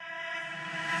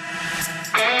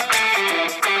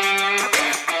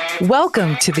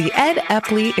Welcome to the Ed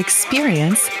Epley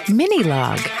Experience Mini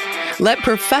Log. Let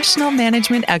professional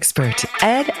management expert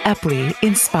Ed Epley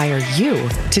inspire you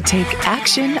to take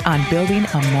action on building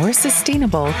a more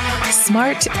sustainable,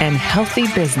 smart, and healthy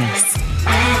business.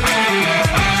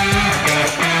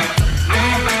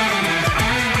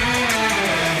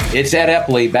 It's Ed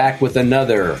Epley back with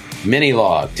another mini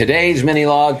log. Today's mini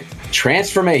log,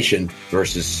 transformation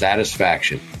versus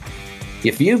satisfaction.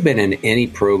 If you've been in any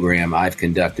program I've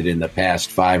conducted in the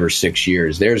past 5 or 6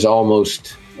 years, there's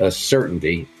almost a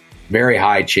certainty, very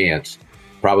high chance,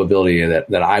 probability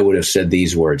that I would have said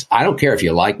these words. I don't care if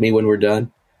you like me when we're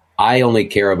done. I only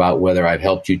care about whether I've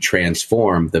helped you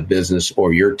transform the business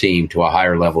or your team to a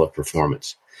higher level of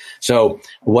performance. So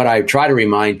what I try to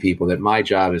remind people that my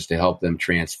job is to help them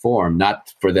transform,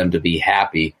 not for them to be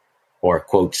happy or,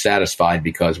 quote, satisfied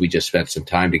because we just spent some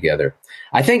time together.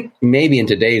 I think maybe in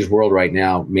today's world right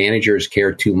now, managers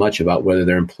care too much about whether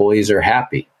their employees are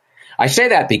happy. I say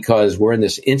that because we're in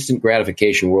this instant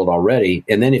gratification world already.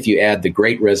 And then if you add the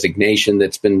great resignation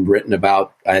that's been written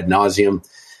about ad nauseum,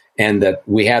 and that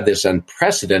we have this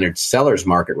unprecedented sellers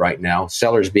market right now,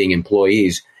 sellers being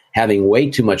employees, having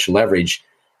way too much leverage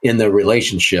in the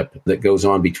relationship that goes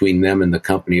on between them and the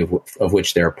company of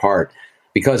which they're a part,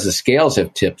 because the scales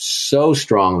have tipped so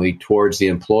strongly towards the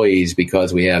employees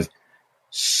because we have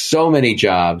so many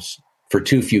jobs for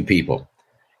too few people.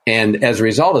 And as a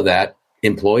result of that,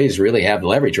 employees really have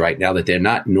leverage right now that they're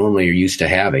not normally used to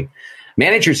having.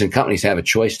 Managers and companies have a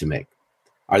choice to make.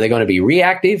 Are they going to be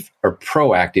reactive or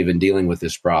proactive in dealing with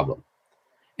this problem?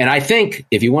 And I think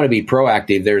if you want to be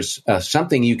proactive, there's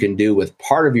something you can do with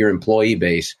part of your employee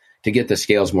base to get the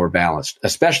scales more balanced,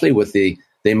 especially with the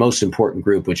most important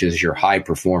group, which is your high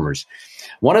performers.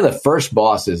 One of the first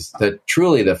bosses,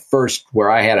 truly the first where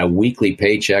I had a weekly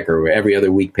paycheck or every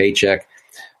other week paycheck,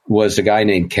 was a guy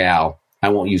named Cal. I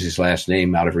won't use his last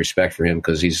name out of respect for him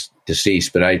because he's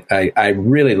deceased, but I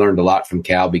really learned a lot from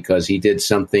Cal because he did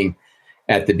something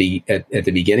at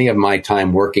the beginning of my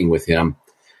time working with him,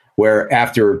 where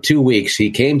after 2 weeks,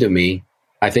 he came to me,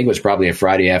 I think it was probably a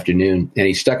Friday afternoon, and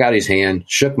he stuck out his hand,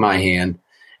 shook my hand,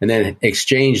 and then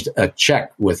exchanged a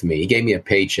check with me. He gave me a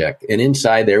paycheck, and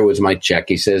inside there was my check.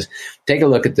 He says, take a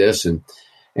look at this. And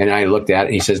I looked at it,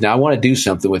 and he says, now I want to do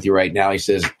something with you right now. He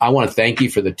says, I want to thank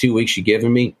you for the 2 weeks you've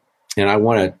given me. And I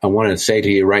want to say to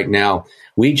you right now,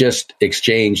 we just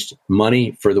exchanged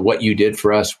money for what you did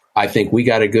for us. I think we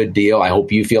got a good deal. I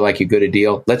hope you feel like you got a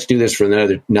deal. Let's do this for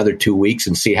another 2 weeks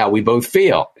and see how we both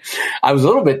feel. I was a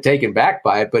little bit taken back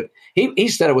by it, but he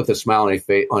said it with a smile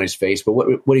on his face. But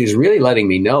what he was really letting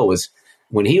me know was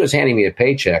when he was handing me a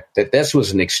paycheck, that this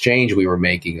was an exchange we were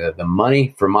making, the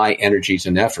money for my energies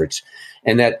and efforts,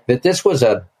 and that this was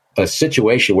a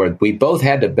situation where we both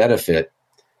had to benefit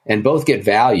and both get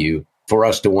value for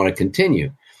us to want to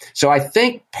continue. So I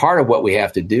think part of what we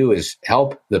have to do is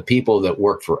help the people that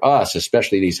work for us,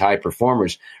 especially these high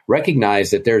performers, recognize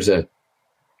that there's a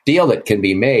deal that can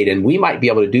be made, and we might be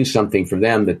able to do something for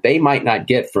them that they might not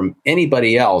get from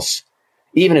anybody else,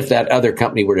 even if that other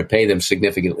company were to pay them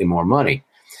significantly more money.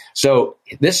 So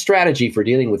this strategy for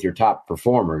dealing with your top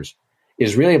performers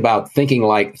is really about thinking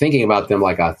about them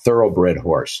like a thoroughbred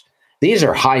horse. These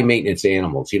are high maintenance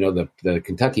animals. You know, the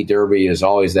Kentucky Derby is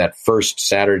always that first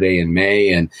Saturday in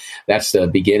May, and that's the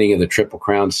beginning of the Triple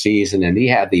Crown season. And they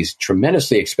have these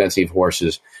tremendously expensive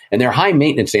horses, and they're high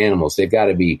maintenance animals. They've got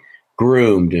to be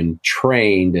groomed and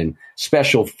trained and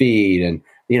special feed, and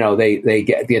you know they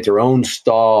get their own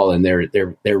stall, and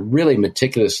they're really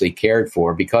meticulously cared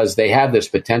for because they have this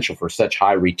potential for such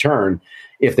high return.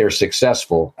 If they're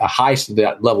successful, a high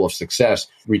level of success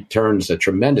returns a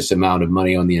tremendous amount of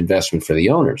money on the investment for the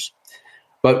owners.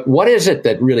 But what is it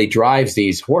that really drives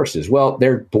these horses? Well,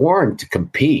 they're born to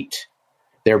compete.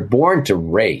 They're born to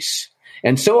race.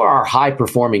 And so are our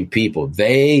high-performing people.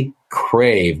 They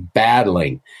crave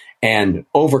battling and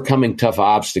overcoming tough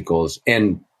obstacles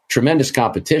and tremendous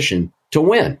competition to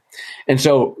win. And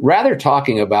so rather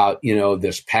talking about,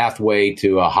 this pathway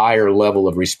to a higher level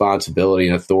of responsibility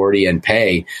and authority and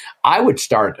pay, I would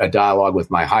start a dialogue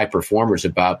with my high performers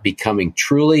about becoming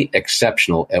truly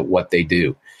exceptional at what they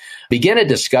do. Begin a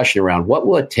discussion around what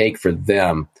will it take for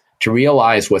them to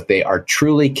realize what they are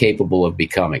truly capable of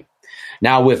becoming.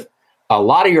 Now, with a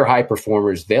lot of your high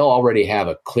performers, they'll already have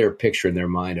a clear picture in their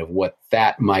mind of what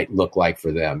that might look like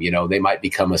for them. They might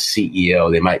become a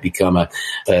CEO, they might become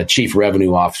a chief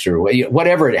revenue officer,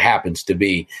 whatever it happens to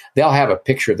be. They'll have a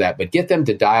picture of that, but get them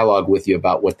to dialogue with you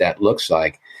about what that looks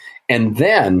like. And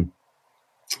then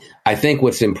I think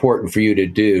what's important for you to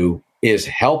do is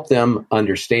help them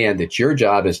understand that your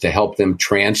job is to help them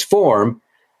transform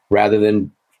rather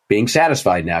than being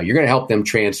satisfied now. You're going to help them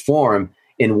transform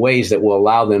in ways that will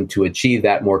allow them to achieve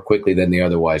that more quickly than they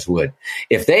otherwise would.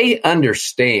 If they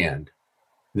understand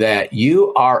that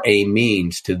you are a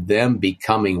means to them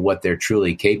becoming what they're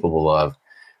truly capable of,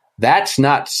 that's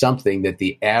not something that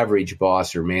the average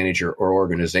boss or manager or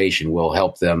organization will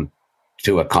help them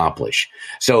to accomplish.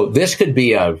 So this could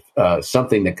be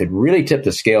something that could really tip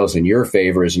the scales in your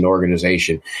favor as an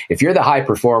organization. If you're the high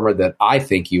performer that I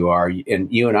think you are,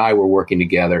 and you and I were working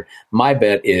together, my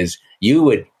bet is you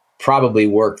would probably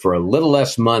work for a little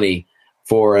less money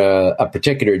for a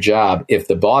particular job if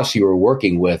the boss you were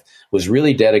working with was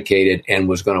really dedicated and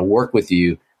was going to work with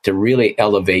you to really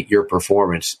elevate your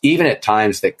performance, even at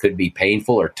times that could be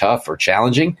painful or tough or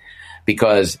challenging,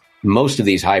 because most of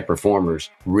these high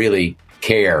performers really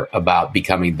care about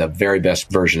becoming the very best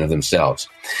version of themselves.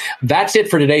 That's it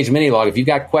for today's mini log. If you've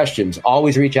got questions,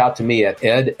 always reach out to me at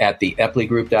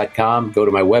ed@theepleygroup.com. Go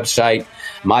to my website.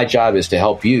 My job is to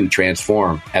help you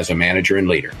transform as a manager and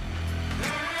leader.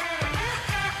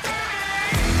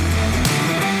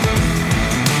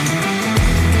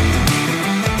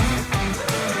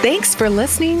 Thanks for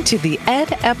listening to the Ed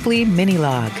Epley Mini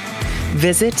Log.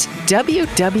 Visit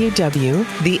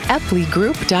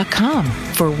www.theepleygroup.com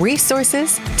for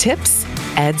resources, tips,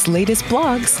 Ed's latest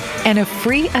blogs, and a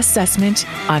free assessment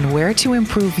on where to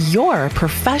improve your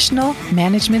professional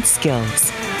management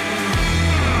skills.